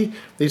Burnaby,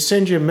 they'd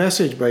send you a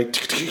message by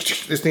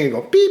this thing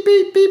would go beep,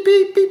 beep, beep,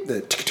 beep, beep,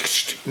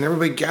 and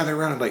everybody gather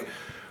around like,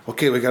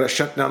 okay, we got to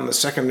shut down the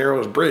Second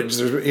Narrows Bridge.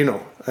 There's,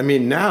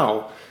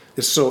 now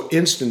it's so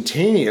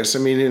instantaneous.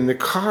 In the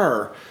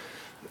car,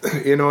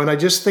 and I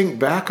just think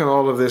back on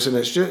all of this, and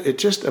it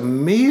just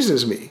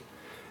amazes me.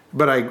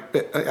 But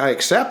I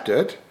accept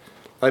it.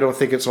 I don't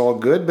think it's all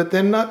good, but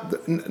then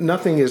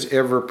nothing is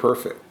ever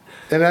perfect.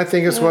 And I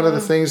think it's one of the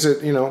things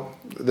that,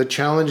 the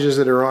challenges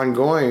that are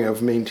ongoing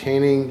of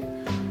maintaining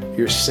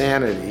your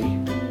sanity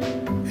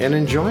and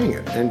enjoying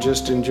it and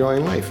just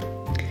enjoying life.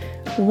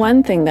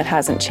 One thing that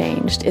hasn't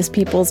changed is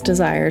people's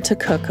desire to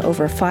cook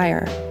over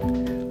fire.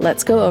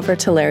 Let's go over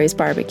to Larry's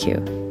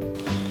barbecue.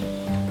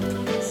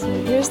 So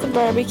here's the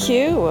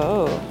barbecue.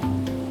 Whoa.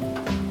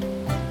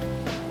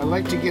 I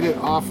like to get it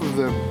off of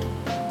the,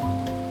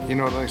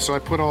 so I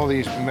put all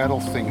these metal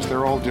things.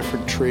 They're all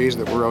different trays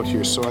that were out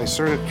here. So I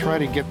sort of try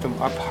to get them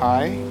up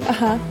high.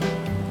 Uh-huh.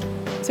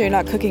 So you're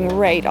not cooking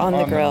right on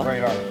the grill.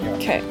 Right on it, yeah.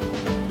 Okay.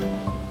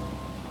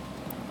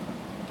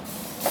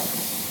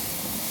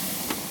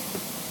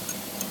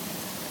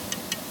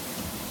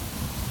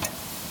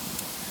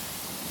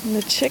 And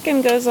the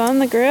chicken goes on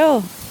the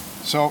grill.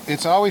 So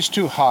it's always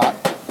too hot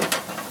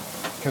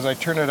because I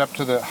turn it up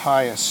to the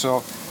highest.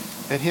 So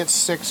it hits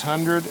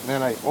 600, and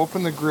then I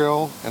open the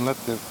grill and let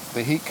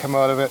the heat come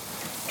out of it,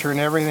 turn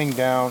everything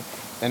down,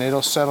 and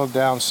it'll settle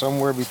down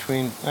somewhere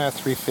between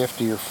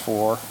 350 or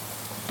 4,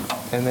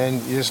 and then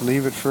you just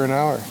leave it for an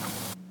hour.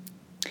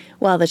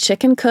 While the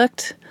chicken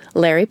cooked,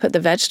 Larry put the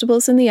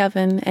vegetables in the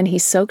oven and he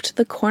soaked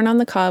the corn on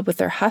the cob with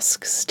their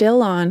husks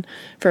still on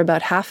for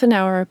about half an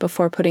hour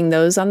before putting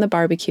those on the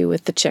barbecue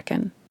with the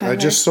chicken. I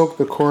just soak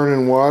the corn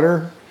in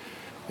water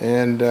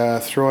and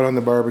throw it on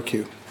the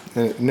barbecue,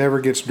 and it never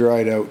gets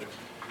dried out.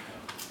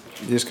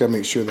 You just got to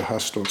make sure the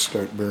husks don't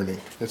start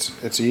burning.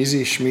 It's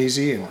easy,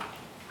 schmeezy, and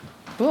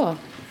cool.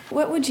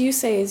 What would you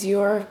say is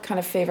your kind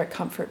of favorite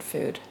comfort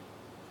food?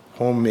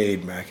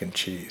 Homemade mac and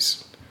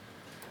cheese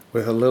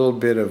with a little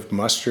bit of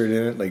mustard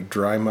in it, like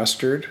dry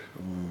mustard.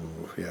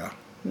 Ooh, yeah.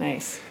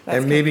 Nice. That's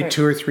and maybe comfort.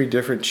 2 or 3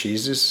 different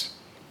cheeses,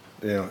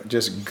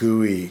 just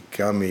gooey,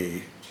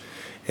 gummy.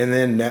 And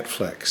then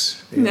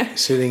Netflix,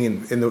 sitting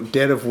in the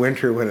dead of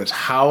winter when it's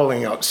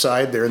howling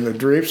outside there and the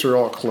drapes are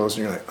all closed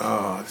and you're like,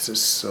 oh, this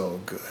is so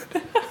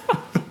good.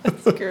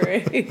 That's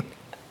great.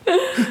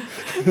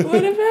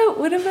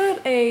 What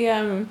about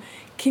a,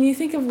 can you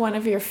think of one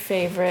of your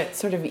favorite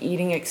sort of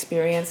eating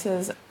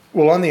experiences?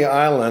 Well, on the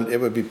island,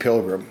 it would be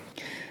Pilgrim.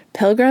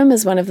 Pilgrim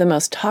is one of the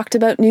most talked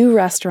about new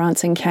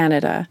restaurants in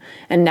Canada,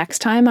 and next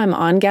time I'm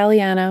on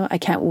Galliano, I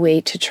can't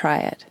wait to try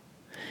it.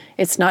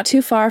 It's not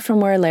too far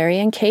from where Larry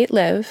and Kate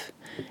live,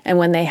 and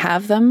when they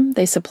have them,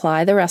 they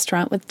supply the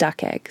restaurant with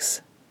duck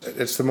eggs.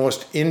 It's the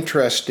most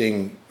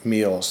interesting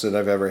meals that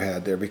I've ever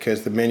had there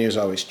because the menu is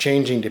always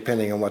changing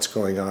depending on what's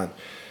going on.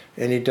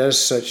 And he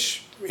does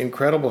such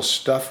incredible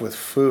stuff with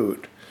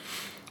food.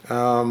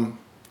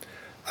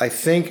 I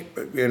think,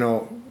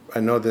 I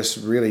know this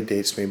really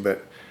dates me,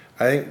 but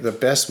I think the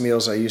best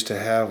meals I used to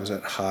have was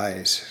at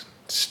High's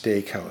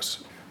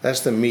Steakhouse.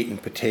 That's the meat and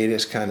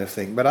potatoes kind of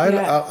thing. But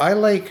I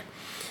like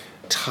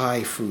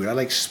Thai food. I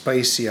like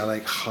spicy. I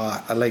like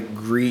hot. I like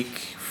Greek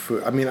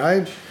food. I mean,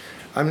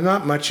 I'm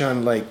not much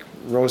on like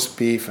roast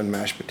beef and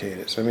mashed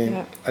potatoes. I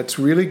mean, it's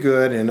really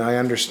good and I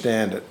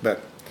understand it.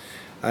 But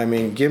I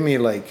mean, give me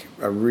like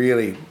a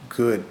really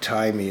good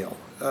Thai meal.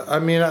 I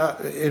mean,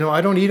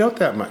 I don't eat out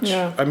that much.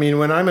 Yeah. I mean,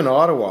 when I'm in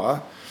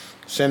Ottawa,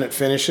 Senate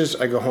finishes,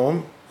 I go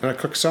home and I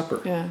cook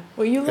supper. Yeah.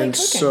 Well, you like cooking,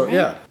 so, right?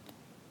 Yeah.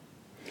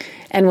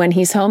 And when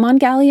he's home on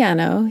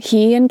Galliano,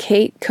 he and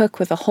Kate cook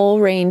with a whole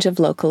range of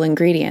local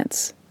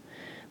ingredients.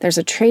 There's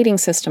a trading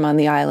system on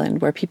the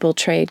island where people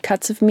trade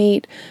cuts of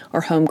meat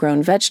or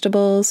homegrown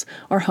vegetables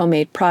or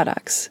homemade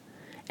products.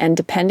 And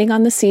depending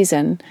on the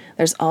season,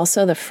 there's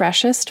also the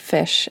freshest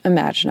fish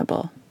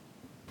imaginable.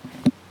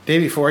 Day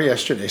before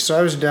yesterday, so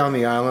I was down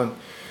the island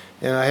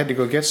and I had to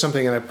go get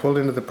something and I pulled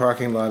into the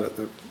parking lot at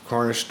the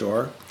corner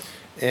store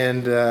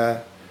and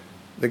the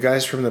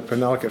guys from the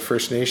Penelakut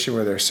First Nation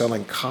were there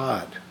selling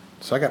cod.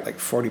 So I got like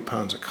 40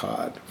 pounds of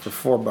cod for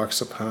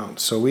 $4 a pound.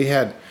 So we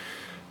had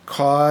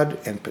cod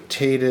and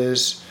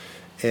potatoes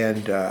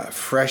and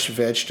fresh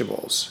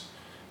vegetables,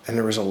 and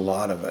there was a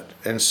lot of it.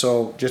 And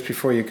so just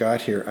before you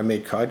got here, I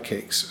made cod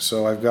cakes.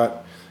 So I've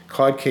got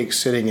cod cakes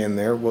sitting in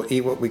there. We'll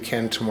eat what we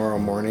can tomorrow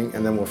morning,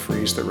 and then we'll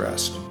freeze the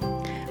rest.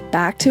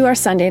 Back to our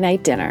Sunday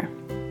night dinner.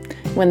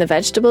 When the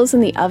vegetables in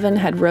the oven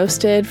had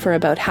roasted for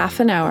about half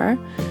an hour,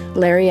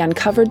 Larry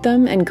uncovered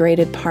them and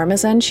grated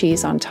Parmesan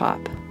cheese on top.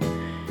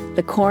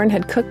 The corn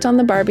had cooked on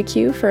the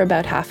barbecue for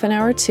about half an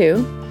hour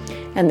too,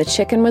 and the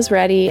chicken was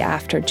ready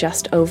after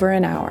just over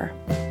an hour.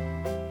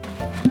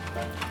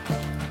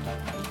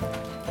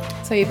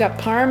 So you've got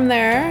parm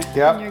there.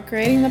 Yep. And you're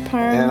grating the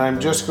parm. And I'm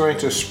just going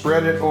to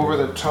spread it over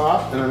the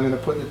top, and I'm going to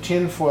put the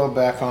tin foil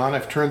back on.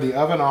 I've turned the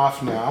oven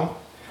off now,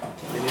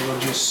 and it'll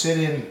just sit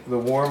in the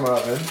warm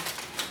oven.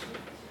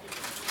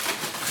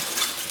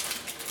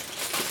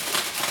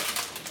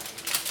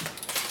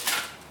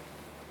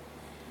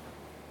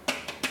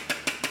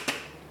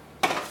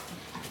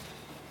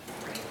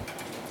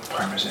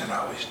 Parmesan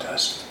always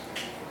does.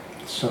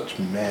 Such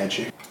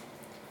magic.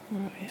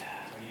 Oh yeah,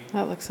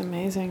 that looks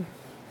amazing.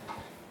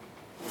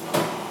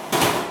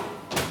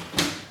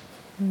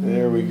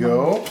 There we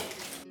go.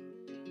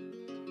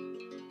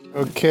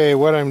 Okay,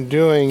 what I'm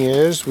doing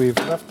is we've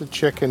left the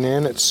chicken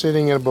in. It's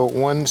sitting at about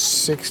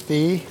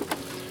 160.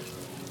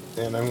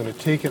 And I'm going to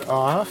take it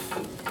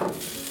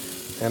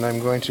off. And I'm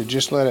going to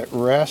just let it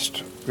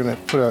rest. I'm going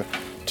to put a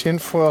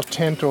tinfoil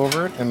tent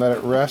over it and let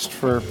it rest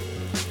for,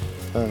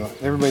 I don't know,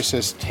 everybody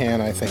says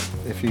 10, I think.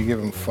 If you give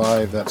them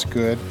 5, that's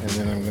good. And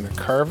then I'm going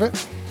to carve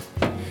it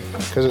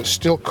because it's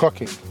still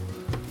cooking.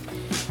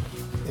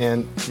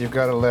 And you've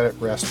got to let it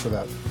rest for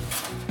that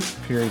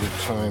period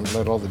of time,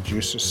 let all the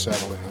juices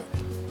settle in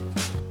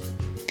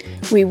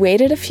it. We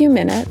waited a few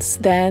minutes,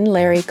 then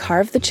Larry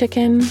carved the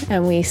chicken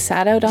and we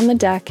sat out on the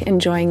deck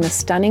enjoying the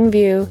stunning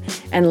view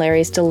and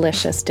Larry's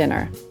delicious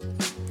dinner.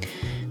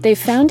 They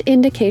found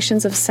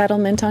indications of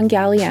settlement on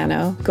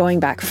Galliano going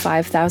back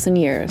 5,000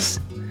 years.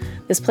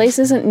 This place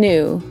isn't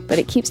new, but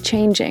it keeps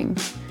changing.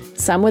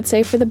 Some would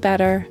say for the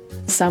better,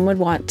 some would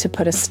want to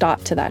put a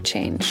stop to that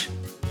change.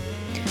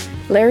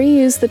 Larry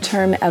used the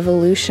term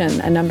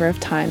evolution a number of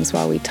times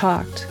while we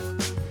talked.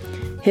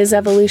 his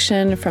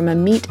evolution from a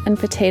meat and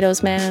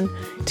potatoes man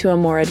to a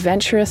more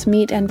adventurous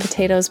meat and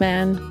potatoes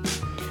man,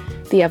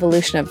 the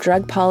evolution of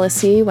drug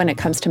policy when it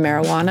comes to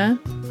marijuana.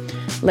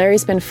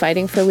 Larry's been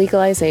fighting for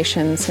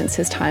legalization since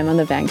his time on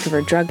the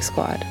Vancouver Drug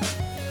Squad,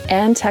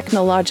 and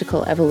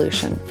technological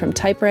evolution from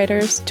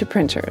typewriters to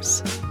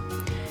printers.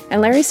 And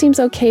Larry seems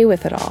okay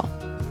with it all.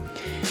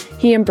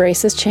 He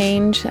embraces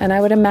change, and I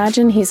would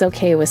imagine he's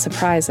okay with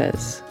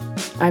surprises.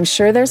 I'm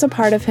sure there's a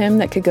part of him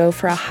that could go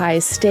for a high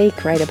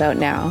steak right about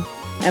now,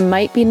 and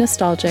might be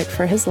nostalgic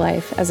for his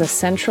life as a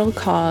central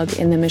cog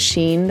in the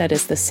machine that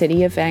is the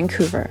city of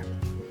Vancouver.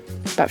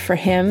 But for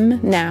him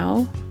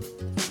now,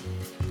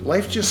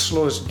 life just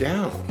slows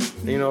down.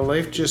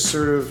 Life just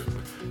sort of,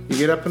 you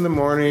get up in the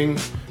morning,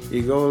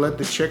 you go let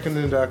the chicken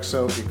and ducks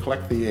out, you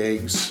collect the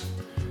eggs,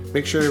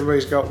 make sure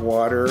everybody's got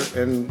water,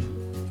 and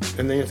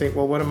then you think,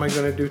 well, what am I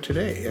going to do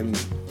today? And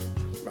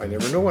I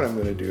never know what I'm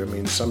going to do. I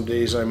mean, some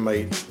days I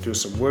might do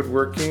some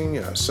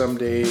woodworking, some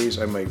days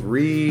I might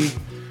read,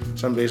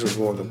 some days we'll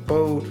go on the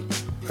boat.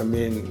 I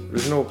mean,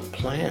 there's no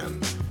plan.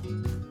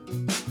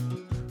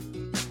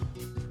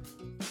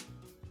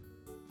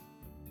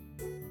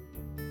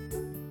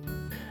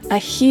 A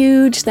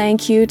huge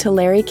thank you to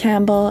Larry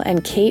Campbell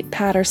and Kate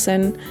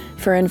Patterson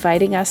for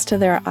inviting us to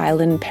their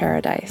island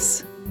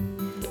paradise.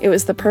 It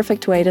was the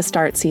perfect way to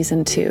start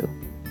season 2.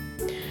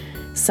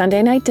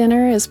 Sunday Night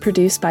Dinner is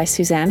produced by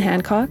Suzanne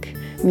Hancock,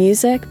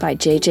 music by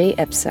J.J.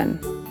 Ibsen.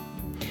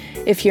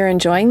 If you're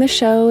enjoying the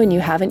show and you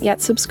haven't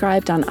yet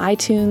subscribed on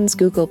iTunes,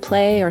 Google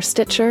Play, or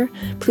Stitcher,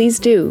 please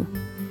do.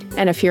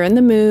 And if you're in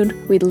the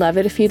mood, we'd love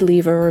it if you'd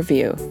leave a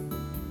review.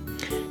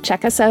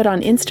 Check us out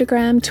on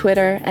Instagram,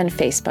 Twitter, and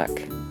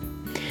Facebook.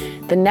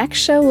 The next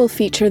show will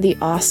feature the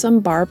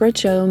awesome Barbara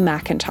Jo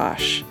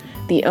McIntosh,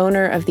 the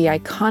owner of the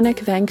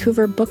iconic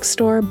Vancouver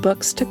bookstore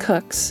Books to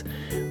Cooks,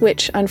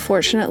 which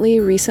unfortunately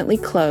recently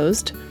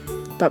closed,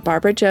 but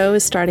Barbara Jo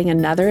is starting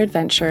another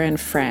adventure in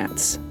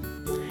France.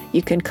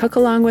 You can cook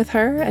along with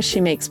her as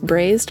she makes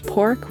braised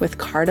pork with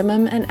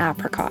cardamom and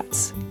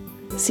apricots.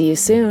 See you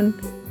soon!